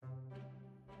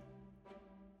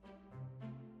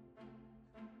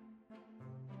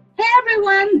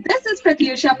everyone, this is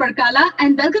Pratyusha Parkala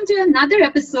and welcome to another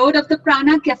episode of the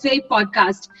Prana Cafe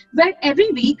podcast, where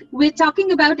every week we're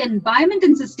talking about environment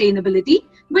and sustainability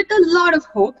with a lot of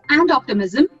hope and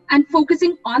optimism and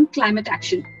focusing on climate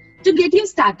action. To get you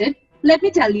started, let me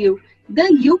tell you, the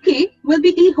UK will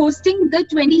be hosting the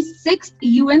 26th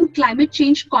UN Climate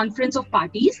Change Conference of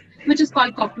Parties, which is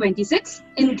called COP26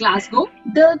 in Glasgow.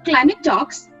 The climate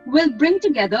talks will bring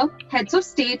together heads of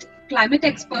state, climate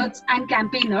experts and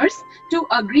campaigners to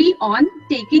agree on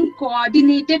taking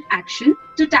coordinated action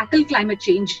to tackle climate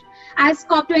change. As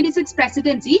COP26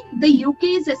 presidency, the UK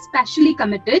is especially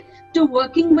committed to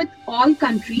working with all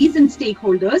countries and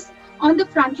stakeholders on the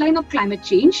front line of climate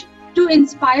change to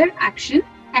inspire action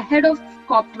ahead of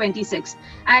COP26.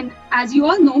 And as you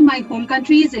all know, my home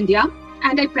country is India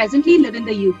and I presently live in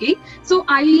the UK. So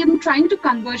I am trying to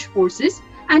converge forces.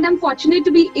 And I'm fortunate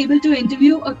to be able to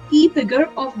interview a key figure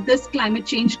of this climate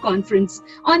change conference.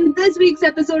 On this week's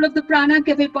episode of the Prana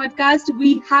Cafe podcast,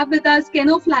 we have with us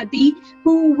Ken O'Flaherty,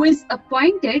 who was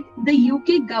appointed the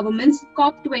UK government's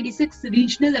COP26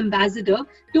 regional ambassador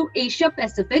to Asia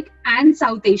Pacific and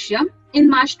South Asia in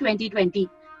March 2020.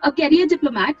 A career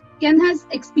diplomat, Ken has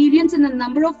experience in a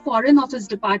number of foreign office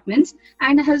departments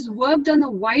and has worked on a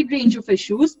wide range of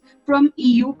issues from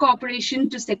EU cooperation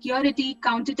to security,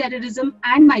 counterterrorism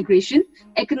and migration,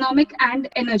 economic and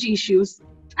energy issues.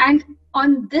 And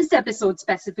on this episode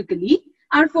specifically,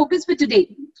 our focus for today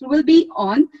will be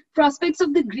on prospects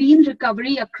of the green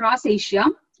recovery across Asia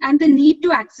and the need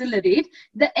to accelerate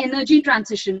the energy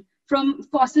transition from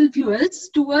fossil fuels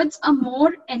towards a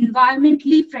more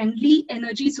environmentally friendly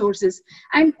energy sources.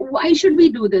 And why should we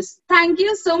do this? Thank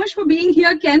you so much for being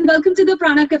here, Ken. Welcome to the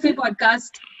Prana Cafe podcast.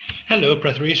 Hello,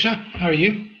 Pratyusha. How are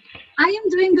you? I am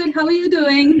doing good. How are you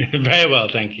doing? Very well,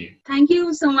 thank you. Thank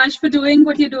you so much for doing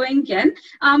what you're doing, Ken.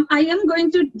 I am going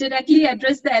to directly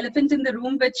address the elephant in the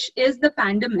room, which is the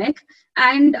pandemic.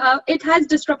 And it has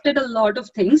disrupted a lot of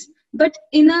things. But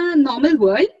in a normal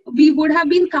world, we would have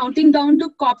been counting down to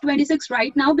COP26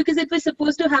 right now because it was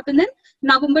supposed to happen in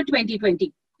November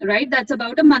 2020, right? That's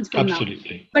about a month from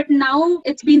Absolutely. now. But now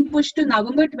it's been pushed to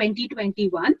November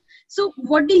 2021. So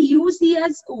what do you see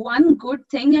as one good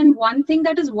thing and one thing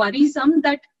that is worrisome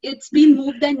that it's been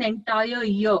moved an entire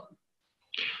year?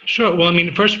 Sure. Well,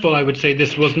 first of all, I would say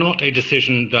this was not a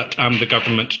decision that the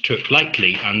government took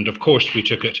lightly. And of course, we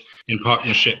took it in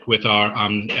partnership with our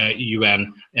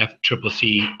UN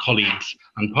FCCC colleagues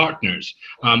and partners.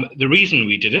 The reason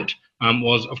we did it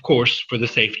was, of course, for the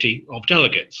safety of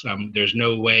delegates. There's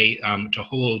no way to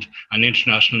hold an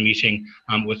international meeting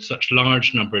with such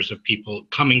large numbers of people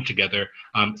coming together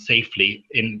safely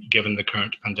given the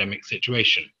current pandemic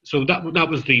situation. So that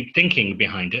was the thinking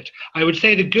behind it. I would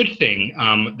say the good thing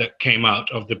that came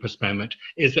out of the postponement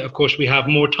is that, of course, we have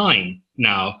more time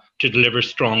now to deliver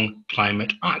strong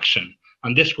climate action.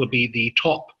 And this will be the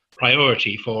top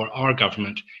priority for our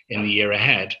government in the year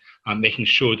ahead, making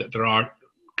sure that there are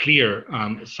clear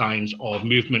signs of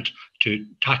movement to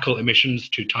tackle emissions,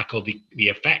 to tackle the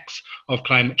effects of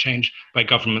climate change by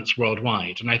governments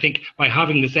worldwide. And I think by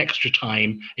having this extra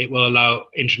time, it will allow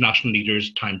international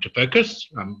leaders time to focus,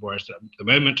 whereas at the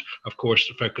moment, of course,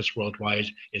 the focus worldwide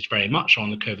is very much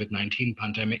on the COVID-19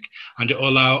 pandemic, and it will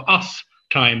allow us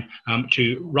time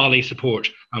to rally support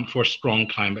for strong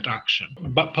climate action.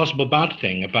 But possible bad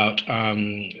thing about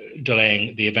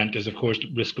delaying the event is, of course,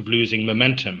 the risk of losing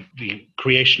momentum. The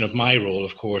creation of my role,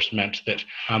 of course, meant that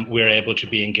we're able to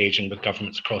be engaging with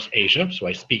governments across Asia. So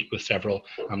I speak with several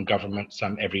governments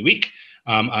every week.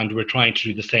 And we're trying to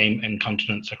do the same in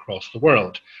continents across the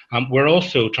world. We're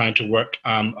also trying to work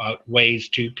out ways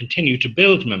to continue to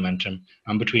build momentum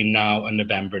between now and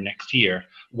November next year.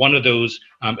 One of those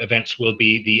events will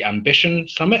be the Ambition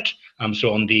Summit.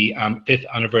 So on the 5th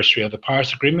anniversary of the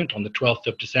Paris Agreement, on the 12th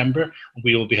of December,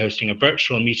 we will be hosting a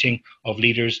virtual meeting of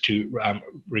leaders to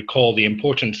recall the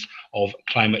importance of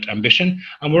climate ambition.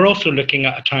 And we're also looking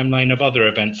at a timeline of other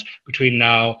events between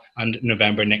now and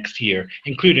November next year,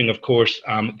 including, of course,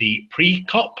 the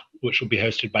pre-COP, which will be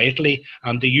hosted by Italy,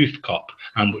 and the Youth COP,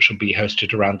 which will be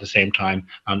hosted around the same time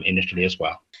in Italy as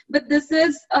well. But this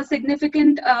is a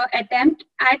significant attempt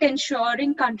at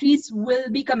ensuring countries will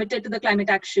be committed to the climate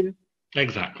action.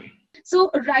 Exactly.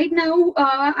 So right now,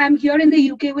 I'm here in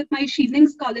the UK with my Schevening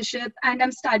Scholarship and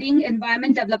I'm studying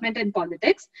environment development and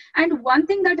politics. And one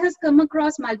thing that has come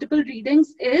across multiple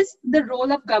readings is the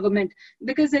role of government,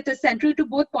 because it is central to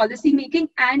both policy making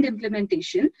and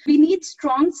implementation. We need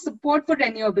strong support for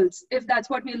renewables, if that's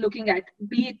what we're looking at,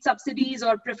 be it subsidies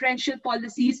or preferential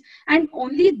policies, and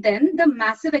only then the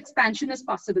massive expansion is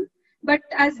possible. But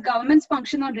as governments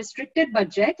function on restricted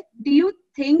budget, do you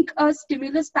think a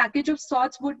stimulus package of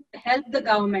sorts would help the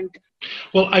government?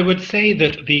 Well, I would say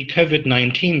that the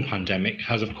COVID-19 pandemic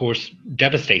has, of course,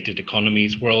 devastated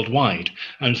economies worldwide.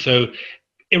 And so,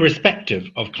 irrespective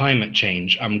of climate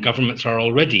change, governments are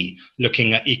already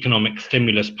looking at economic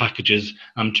stimulus packages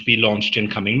to be launched in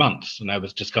coming months. And I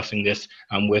was discussing this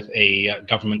with a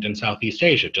government in Southeast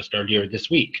Asia just earlier this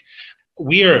week.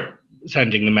 We're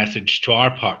sending the message to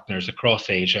our partners across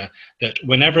Asia that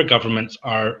whenever governments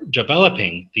are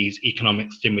developing these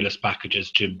economic stimulus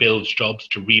packages to build jobs,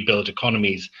 to rebuild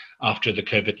economies after the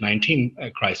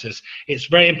COVID-19 crisis, it's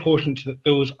very important that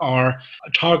those are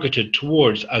targeted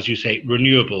towards, as you say,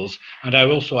 renewables, and I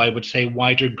would say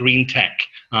wider green tech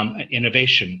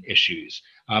innovation issues.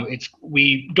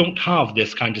 We don't have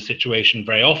this kind of situation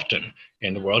very often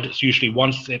in the world. It's usually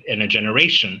once in a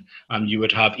generation you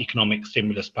would have economic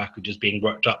stimulus packages being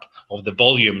worked up of the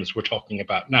volumes we're talking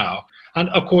about now. And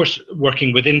of course,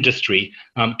 working with industry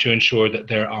to ensure that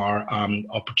there are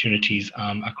opportunities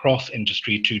across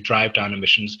industry to drive down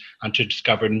emissions and to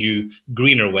discover new,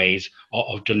 greener ways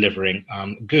of delivering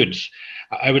goods.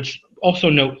 I would also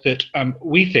note that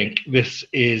we think this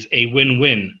is a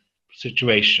win-win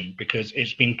situation because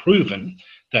it's been proven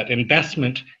that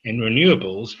investment in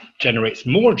renewables generates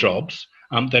more jobs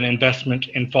than investment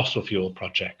in fossil fuel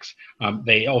projects.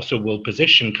 They also will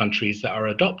position countries that are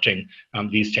adopting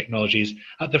these technologies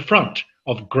at the front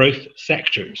of growth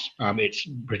sectors. It's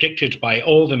predicted by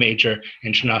all the major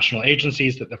international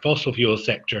agencies that the fossil fuel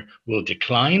sector will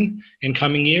decline in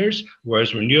coming years,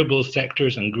 whereas renewables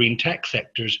sectors and green tech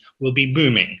sectors will be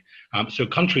booming. So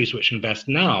countries which invest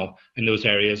now in those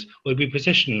areas will be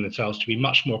positioning themselves to be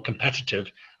much more competitive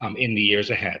in the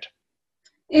years ahead.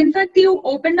 In fact, you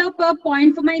opened up a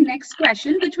point for my next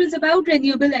question, which was about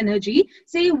renewable energy.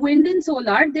 Say wind and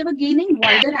solar, they were gaining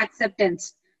wider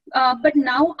acceptance. But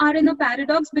now are in a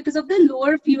paradox because of the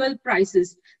lower fuel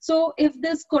prices. So if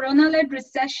this corona-led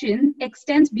recession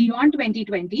extends beyond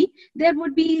 2020, there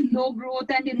would be low growth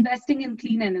and investing in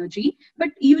clean energy. But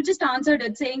you just answered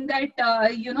it saying that,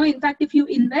 in fact, if you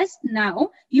invest now,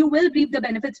 you will reap the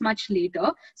benefits much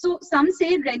later. So some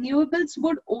say renewables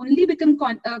would only become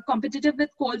competitive with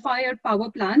coal-fired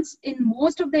power plants in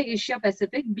most of the Asia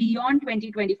Pacific beyond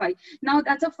 2025. Now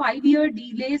that's a 5-year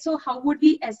delay. So how would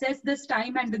we assess this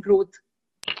time and the growth?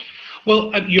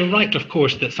 Well, you're right, of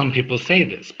course, that some people say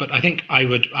this, but I think I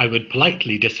would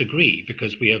politely disagree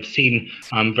because we have seen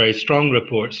very strong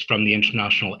reports from the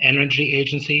International Energy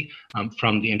Agency,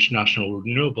 from the International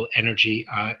Renewable Energy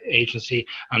Agency,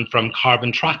 and from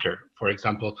Carbon Tracker, for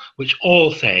example, which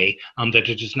all say that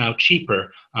it is now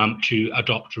cheaper to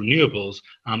adopt renewables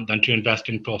than to invest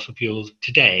in fossil fuels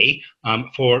today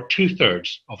for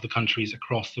 2/3 of the countries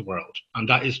across the world. And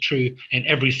that is true in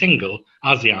every single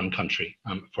ASEAN country,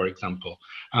 for example.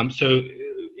 So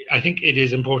I think it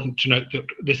is important to note that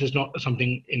this is not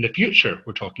something in the future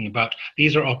we're talking about.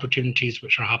 These are opportunities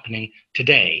which are happening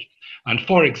today. And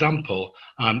for example,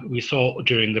 we saw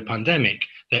during the pandemic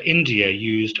that India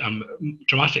used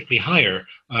dramatically higher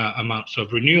amounts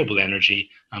of renewable energy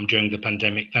during the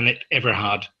pandemic than it ever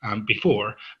had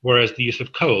before, whereas the use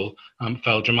of coal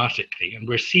fell dramatically. And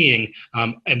we're seeing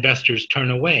investors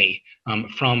turn away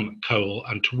from coal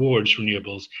and towards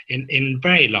renewables in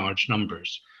very large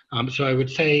numbers. So I would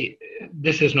say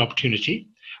this is an opportunity.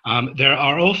 There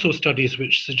are also studies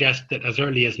which suggest that as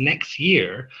early as next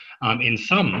year, in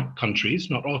some countries,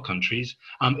 not all countries,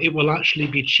 it will actually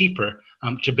be cheaper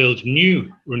to build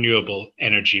new renewable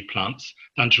energy plants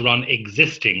than to run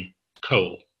existing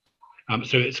coal.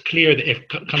 So it's clear that if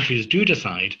countries do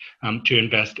decide to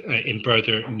invest in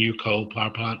further new coal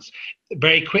power plants,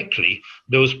 very quickly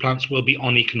those plants will be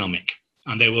uneconomic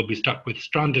and they will be stuck with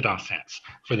stranded assets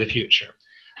for the future.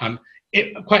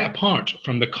 Quite apart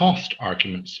from the cost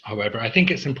arguments, however, I think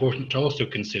it's important to also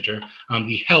consider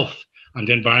the health and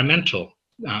environmental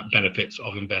benefits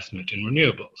of investment in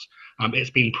renewables.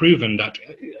 It's been proven that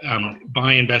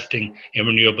by investing in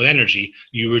renewable energy,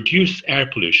 you reduce air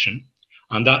pollution,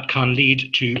 and that can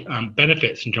lead to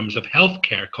benefits in terms of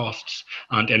healthcare costs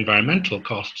and environmental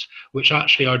costs, which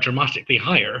actually are dramatically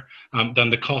higher than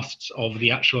the costs of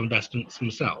the actual investments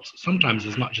themselves, sometimes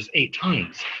as much as 8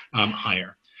 times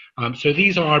higher. So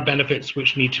these are benefits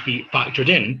which need to be factored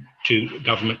in to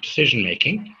government decision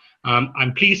making.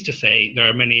 I'm pleased to say there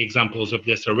are many examples of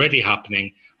this already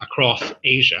happening across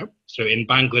Asia. So in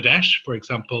Bangladesh, for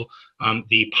example,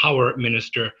 the power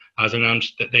minister has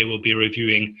announced that they will be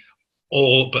reviewing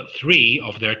all but 3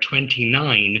 of their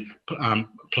 29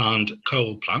 planned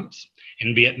coal plants.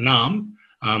 In Vietnam,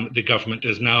 the government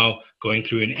is now going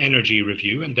through an energy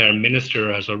review, and their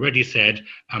minister has already said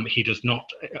he does not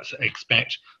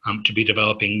expect to be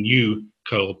developing new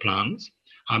coal plants.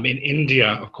 In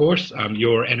India, of course,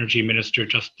 your energy minister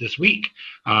just this week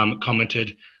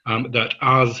commented that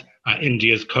as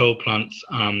India's coal plants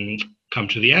come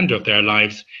to the end of their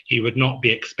lives, he would not be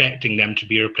expecting them to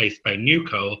be replaced by new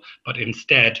coal, but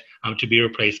instead to be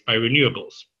replaced by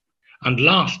renewables. And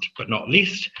last but not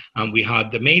least, we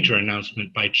had the major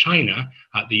announcement by China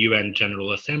at the UN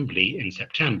General Assembly in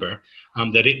September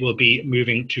that it will be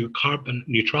moving to carbon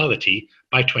neutrality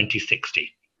by 2060.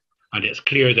 And it's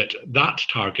clear that that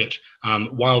target,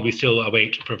 while we still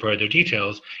await for further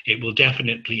details, it will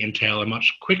definitely entail a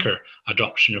much quicker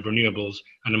adoption of renewables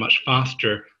and a much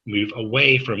faster move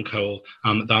away from coal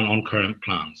than on current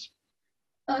plans.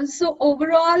 So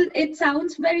overall, it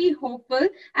sounds very hopeful.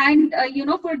 And,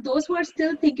 for those who are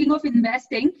still thinking of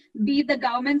investing, be it the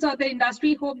governments or the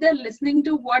industry, hope they're listening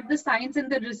to what the science and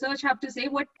the research have to say,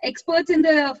 what experts in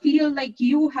the field like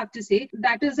you have to say.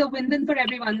 That is a win-win for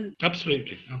everyone.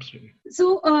 Absolutely, absolutely.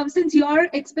 So since your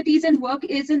expertise and work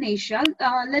is in Asia,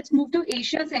 let's move to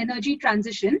Asia's energy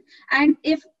transition. And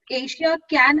if Asia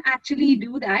can actually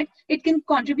do that, it can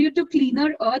contribute to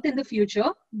cleaner earth in the future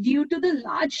due to the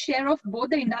large share of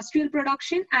both the industrial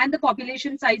production and the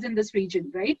population size in this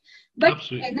region, right? But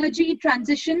absolutely, energy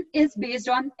transition is based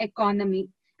on economy,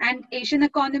 and Asian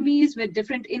economies with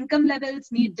different income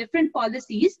levels need different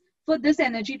policies for this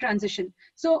energy transition.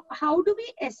 So how do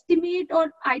we estimate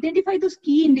or identify those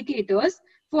key indicators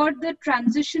for the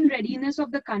transition readiness of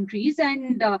the countries,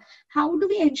 and how do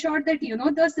we ensure that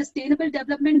the sustainable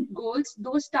development goals,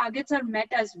 those targets are met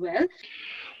as well?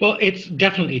 Well, it's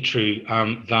definitely true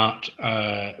that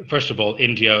first of all,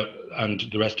 India and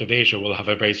the rest of Asia will have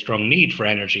a very strong need for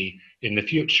energy in the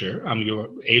future.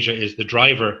 Asia is the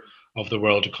driver of the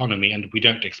world economy, and we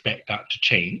don't expect that to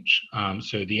change.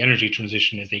 So the energy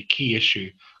transition is a key issue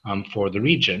for the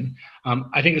region.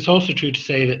 I think it's also true to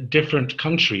say that different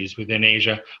countries within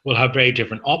Asia will have very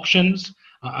different options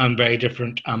and very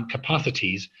different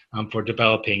capacities for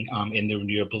developing in the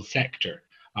renewable sector.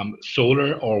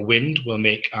 Solar or wind will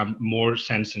make more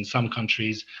sense in some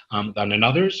countries than in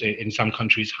others. In some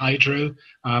countries, hydro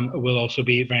will also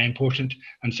be very important.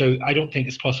 And so I don't think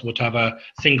it's possible to have a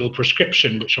single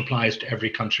prescription which applies to every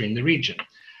country in the region.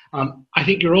 I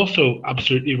think you're also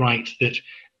absolutely right that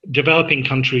developing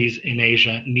countries in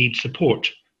Asia need support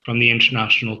from the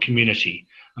international community.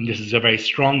 And this is a very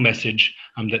strong message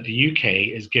that the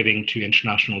UK is giving to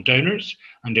international donors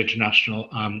and international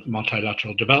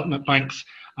multilateral development banks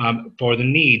for the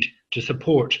need to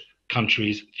support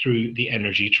countries through the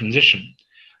energy transition.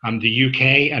 The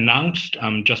UK announced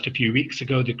just a few weeks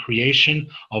ago the creation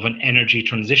of an Energy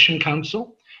Transition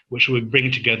Council, which would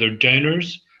bring together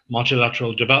donors,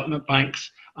 multilateral development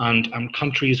banks, and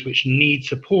countries which need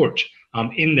support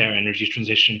in their energy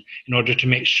transition in order to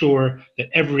make sure that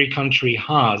every country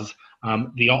has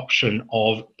the option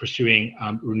of pursuing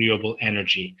renewable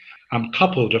energy,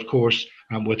 coupled, of course,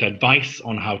 with advice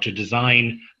on how to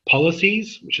design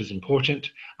policies, which is important,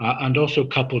 and also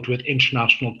coupled with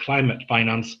international climate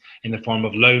finance in the form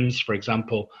of loans, for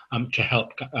example, to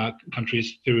help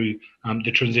countries through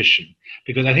the transition.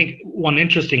 Because I think one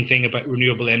interesting thing about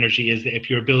renewable energy is that if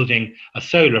you're building a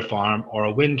solar farm or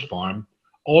a wind farm,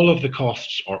 all of the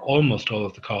costs, or almost all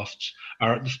of the costs,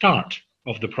 are at the start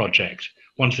of the project.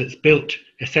 Once it's built,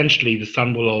 essentially the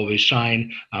sun will always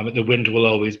shine, the wind will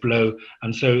always blow,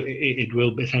 and so it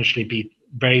will essentially be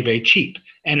very, very cheap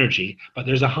energy, but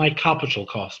there's a high capital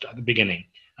cost at the beginning.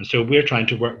 And so we're trying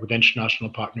to work with international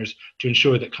partners to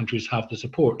ensure that countries have the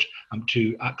support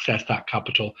to access that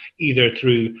capital, either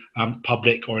through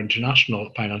public or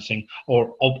international financing,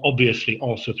 or obviously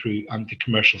also through the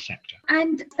commercial sector.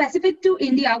 And specific to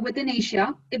India within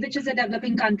Asia, which is a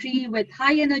developing country with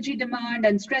high energy demand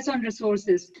and stress on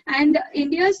resources. And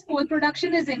India's coal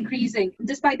production is increasing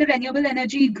despite the renewable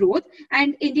energy growth.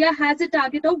 And India has a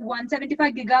target of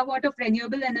 175 gigawatt of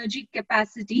renewable energy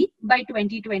capacity by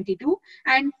 2022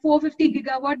 and 450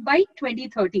 gigawatt by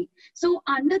 2030. So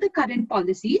under the current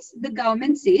policies, the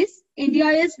government says India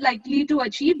is likely to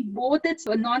achieve both its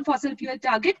non-fossil fuel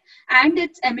target and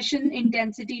its emission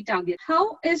intensity target.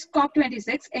 How is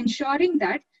COP26 ensuring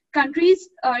that countries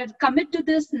commit to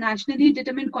this nationally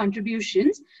determined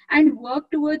contributions and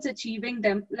work towards achieving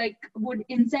them? Like, would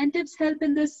incentives help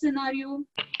in this scenario?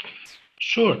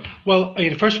 Sure. Well,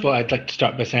 first of all, I'd like to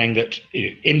start by saying that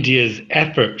India's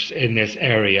efforts in this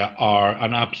area are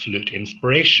an absolute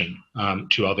inspiration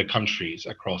to other countries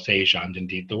across Asia and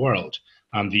indeed the world.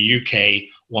 The UK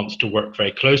wants to work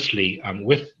very closely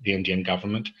with the Indian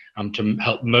government to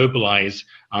help mobilize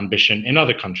ambition in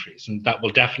other countries. And that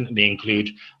will definitely include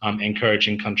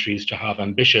encouraging countries to have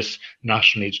ambitious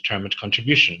nationally determined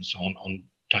contributions on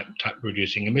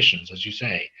reducing emissions, as you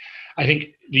say. I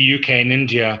think the UK and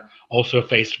India also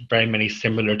face very many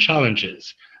similar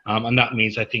challenges. And that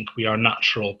means I think we are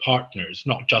natural partners,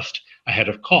 not just ahead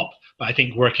of COP, but I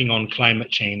think working on climate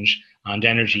change and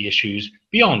energy issues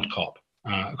beyond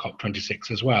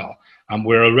COP26 as well.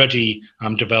 We're already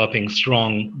developing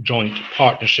strong joint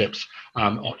partnerships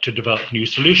to develop new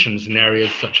solutions in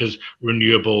areas such as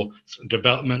renewable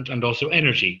development and also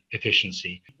energy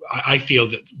efficiency. I feel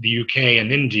that the UK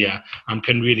and India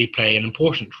can really play an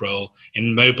important role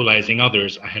in mobilizing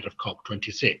others ahead of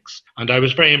COP26. And I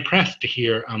was very impressed to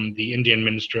hear the Indian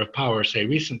Minister of Power say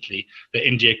recently that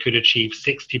India could achieve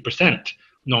 60%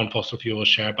 non-fossil fuel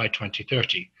share by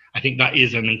 2030. I think that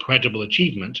is an incredible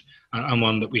achievement and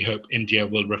one that we hope India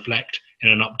will reflect in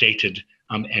an updated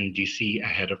NDC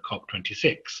ahead of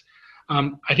COP26.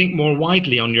 I think more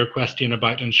widely on your question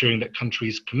about ensuring that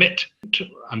countries commit to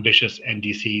ambitious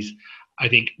NDCs, I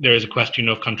think there is a question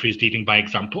of countries leading by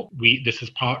example. This is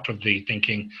part of the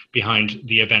thinking behind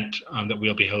the event that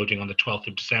we'll be holding on the 12th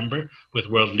of December with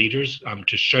world leaders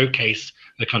to showcase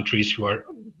the countries who are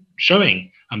showing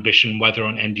ambition, whether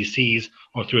on NDCs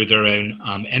or through their own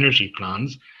energy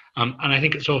plans. And I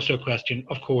think it's also a question,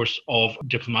 of course, of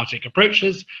diplomatic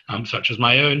approaches, such as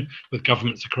my own, with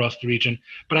governments across the region,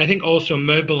 but I think also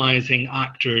mobilizing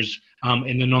actors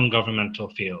in the non-governmental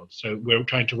field. So we're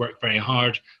trying to work very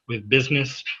hard with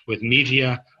business, with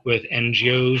media, with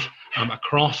NGOs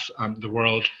across the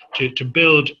world to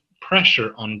build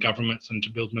pressure on governments and to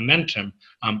build momentum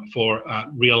for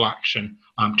real action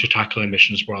to tackle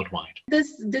emissions worldwide.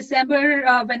 This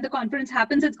December, when the conference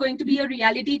happens, it's going to be a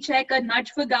reality check, a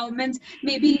nudge for governments,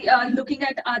 maybe looking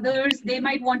at others. They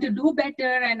might want to do better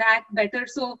and act better.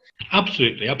 So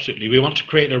absolutely. We want to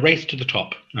create a race to the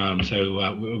top.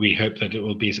 So we hope that it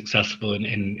will be successful in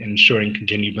ensuring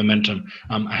continued momentum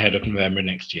ahead of November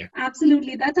next year.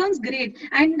 Absolutely. That sounds great.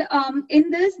 And in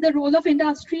this, the role of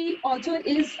industry also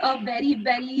is a very,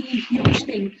 very huge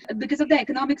thing. Because of the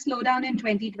economic slowdown in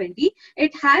 2020,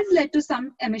 it has led to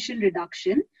some emission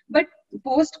reduction, but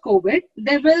post-COVID,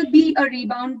 there will be a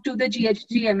rebound to the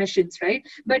GHG emissions, right?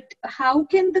 But how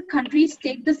can the countries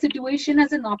take the situation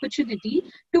as an opportunity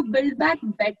to build back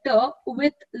better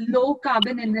with low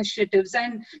carbon initiatives?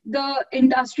 And the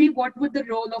industry, what would the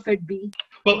role of it be?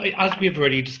 Well, as we've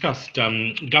already discussed,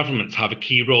 governments have a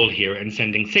key role here in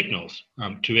sending signals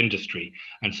to industry.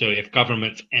 And so if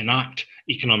governments enact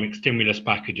economic stimulus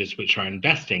packages which are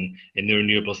investing in the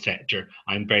renewable sector,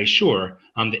 I'm very sure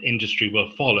the industry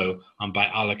will follow by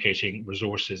allocating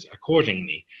resources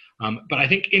accordingly. But I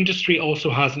think industry also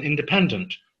has an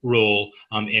independent role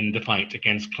in the fight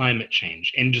against climate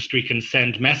change. Industry can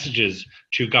send messages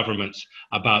to governments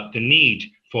about the need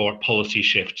for policy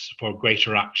shifts, for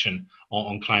greater action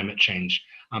on climate change.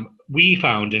 We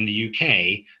found in the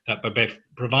UK that by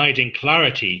providing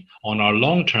clarity on our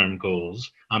long-term goals,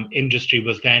 industry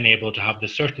was then able to have the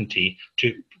certainty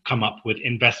to come up with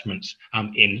investments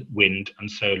in wind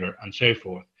and solar and so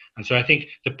forth. And so I think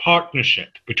the partnership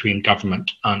between government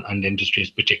and industry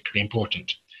is particularly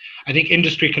important. I think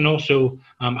industry can also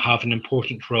have an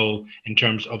important role in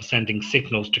terms of sending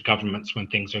signals to governments when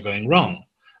things are going wrong.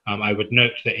 I would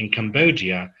note that in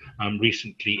Cambodia,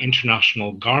 recently,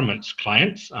 international garments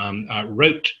clients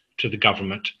wrote to the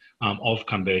government of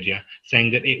Cambodia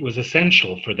saying that it was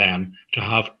essential for them to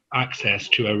have access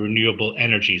to a renewable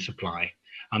energy supply.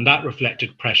 And that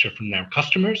reflected pressure from their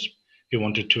customers, who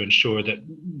wanted to ensure that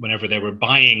whenever they were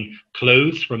buying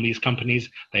clothes from these companies,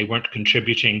 they weren't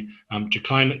contributing to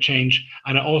climate change.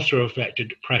 And it also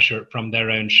reflected pressure from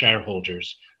their own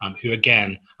shareholders, who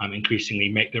again increasingly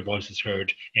make their voices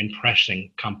heard in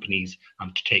pressing companies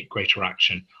to take greater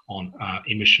action on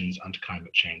emissions and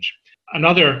climate change.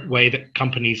 Another way that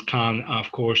companies can,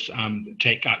 of course,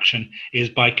 take action is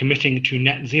by committing to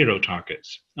net zero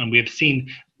targets. And we have seen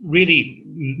really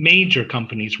major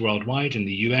companies worldwide, in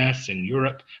the US, in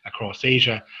Europe, across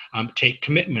Asia, take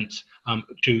commitments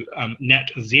to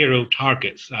net zero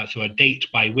targets, so a date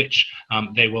by which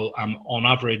they will, on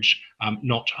average,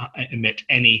 not emit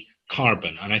any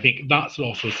carbon. And I think that's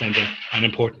also sending an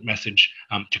important message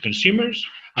to consumers,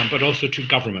 but also to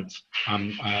governments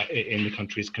in the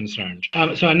countries concerned.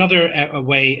 So another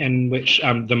way in which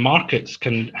the markets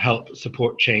can help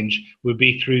support change would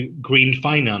be through green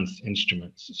finance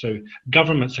instruments. So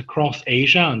governments across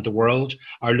Asia and the world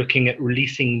are looking at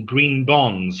releasing green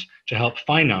bonds to help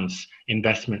finance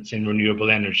investments in renewable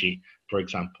energy, for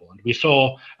example. And we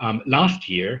saw last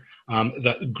year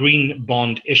that green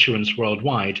bond issuance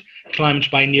worldwide climbed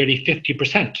by nearly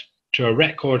 50% to a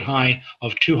record high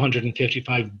of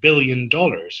 $255 billion.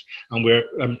 And we're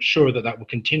sure that will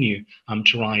continue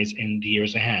to rise in the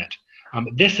years ahead.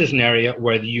 This is an area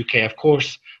where the UK, of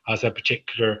course, has a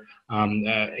particular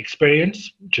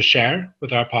experience to share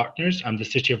with our partners. And the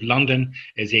City of London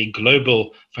is a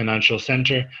global financial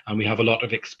centre, and we have a lot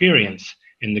of experience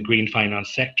in the green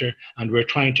finance sector, and we're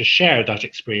trying to share that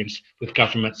experience with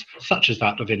governments such as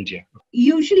that of India.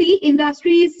 Usually,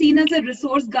 industry is seen as a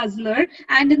resource guzzler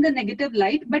and in the negative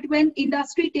light, but when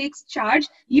industry takes charge,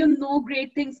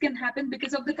 great things can happen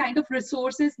because of the kind of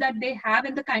resources that they have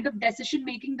and the kind of decision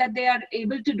making that they are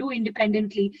able to do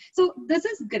independently. So this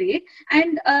is great.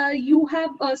 And you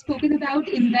have spoken about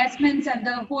investments and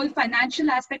the whole financial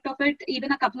aspect of it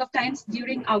even a couple of times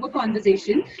during our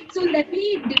conversation. So let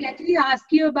me directly ask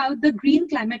you about the Green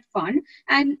Climate Fund.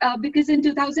 And because in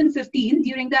 2015,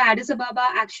 during the Addis Ababa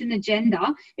Action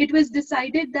Agenda, it was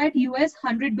decided that US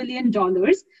 $100 billion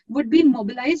would be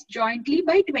mobilized jointly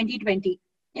by 2020.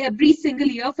 Every single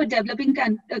year for developing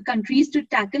countries to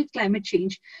tackle climate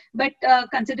change. But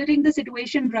considering the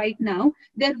situation right now,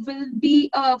 there will be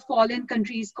a fall in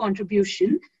countries'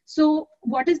 contribution. So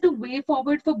what is the way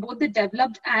forward for both the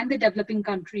developed and the developing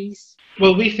countries?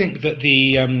 Well, we think that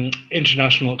the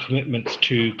international commitments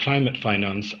to climate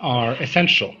finance are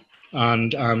essential,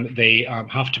 and they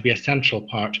have to be a central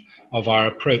part of our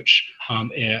approach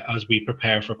as we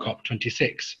prepare for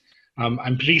COP26.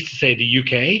 I'm pleased to say the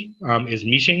UK is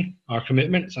meeting our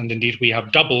commitments, and indeed we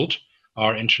have doubled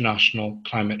our international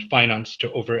climate finance to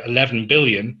over £11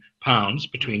 billion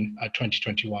between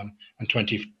 2021 and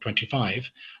 2025.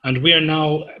 And we are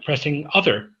now pressing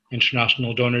other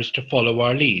international donors to follow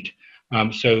our lead.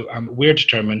 So we're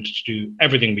determined to do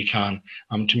everything we can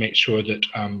to make sure that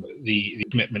the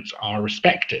commitments are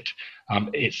respected.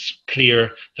 It's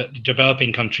clear that the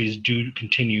developing countries do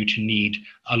continue to need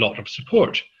a lot of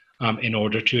support in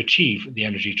order to achieve the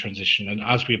energy transition. And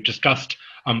as we've discussed,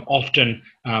 often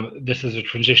this is a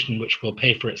transition which will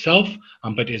pay for itself,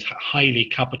 but is highly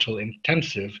capital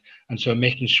intensive. And so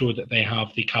making sure that they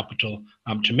have the capital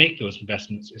to make those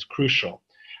investments is crucial.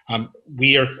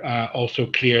 We are also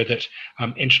clear that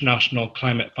international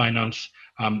climate finance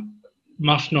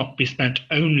must not be spent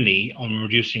only on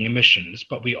reducing emissions,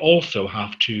 but we also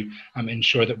have to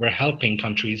ensure that we're helping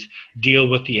countries deal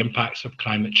with the impacts of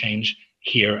climate change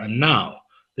here and now.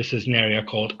 This is an area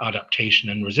called adaptation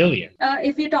and resilience.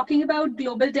 If you're talking about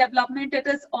global development, it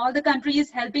is all the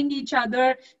countries helping each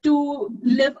other to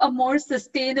live a more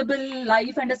sustainable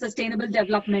life and a sustainable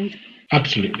development.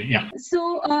 Absolutely, yeah.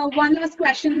 So one last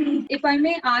question, if I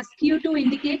may ask you to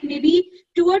indicate maybe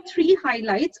 2 or 3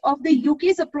 highlights of the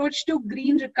UK's approach to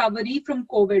green recovery from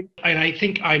COVID. And I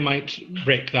think I might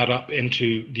break that up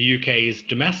into the UK's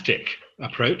domestic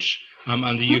approach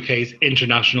and the UK's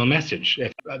international message.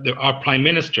 Our Prime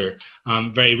Minister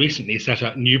very recently set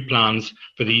out new plans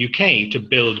for the UK to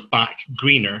build back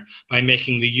greener by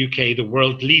making the UK the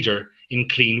world leader in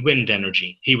clean wind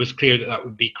energy. He was clear that that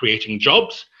would be creating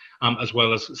jobs, as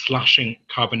well as slashing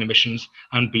carbon emissions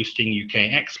and boosting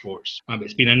UK exports.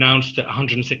 It's been announced that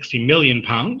 £160 million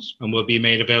will be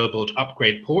made available to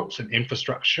upgrade ports and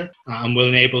infrastructure and will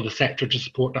enable the sector to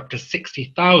support up to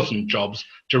 60,000 jobs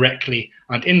directly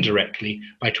and indirectly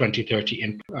by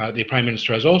 2030. The Prime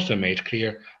Minister has also made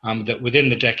clear that within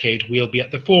the decade we'll be at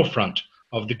the forefront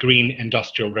of the green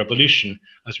industrial revolution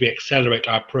as we accelerate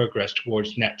our progress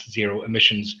towards net zero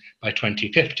emissions by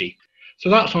 2050. So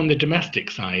that's on the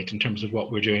domestic side in terms of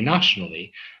what we're doing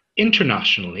nationally.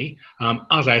 Internationally,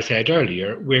 as I said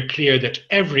earlier, we're clear that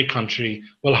every country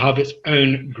will have its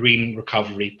own green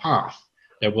recovery path.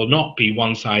 There will not be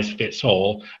one size fits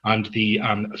all, and the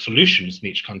solutions in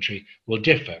each country will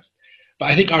differ.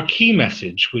 But I think our key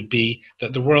message would be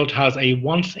that the world has a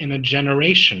once in a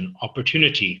generation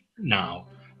opportunity now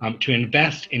to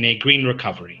invest in a green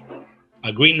recovery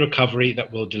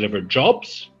that will deliver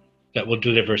jobs, that will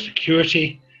deliver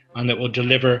security, and that will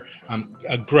deliver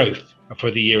a growth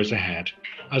for the years ahead,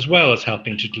 as well as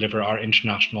helping to deliver our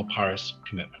international Paris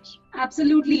commitments.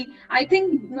 Absolutely. I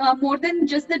think more than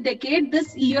just the decade,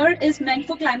 this year is meant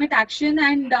for climate action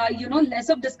and, less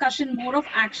of discussion, more of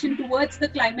action towards the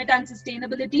climate and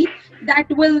sustainability that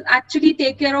will actually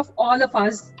take care of all of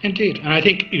us. Indeed. And I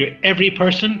think every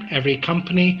person, every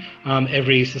company,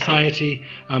 every society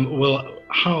will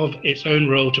have its own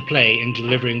role to play in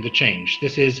delivering the change.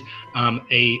 This is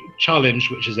a challenge,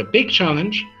 which is a big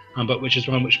challenge, but which is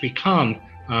one which we can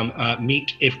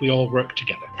meet if we all work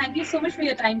together. Thank you so much for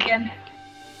your time, Ken.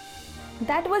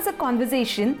 That was a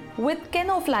conversation with Ken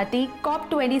O'Flaherty,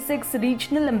 COP26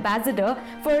 Regional Ambassador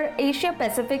for Asia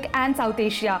Pacific and South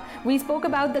Asia. We spoke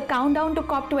about the countdown to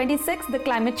COP26, the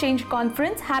climate change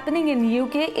conference happening in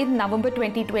UK in November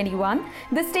 2021,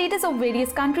 the status of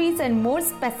various countries, and more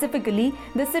specifically,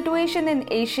 the situation in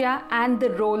Asia and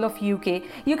the role of UK.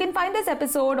 You can find this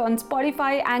episode on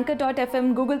Spotify,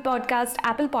 Anchor.fm, Google Podcast,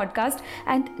 Apple Podcast,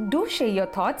 and do share your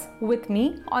thoughts with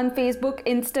me on Facebook,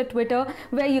 Insta, Twitter,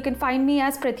 where you can find me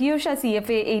as Pratyusha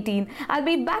CFA 18. I'll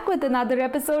be back with another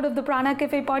episode of the Prana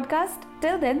Cafe podcast.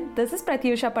 Till then, this is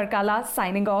Pratyusha Parkala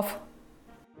signing off.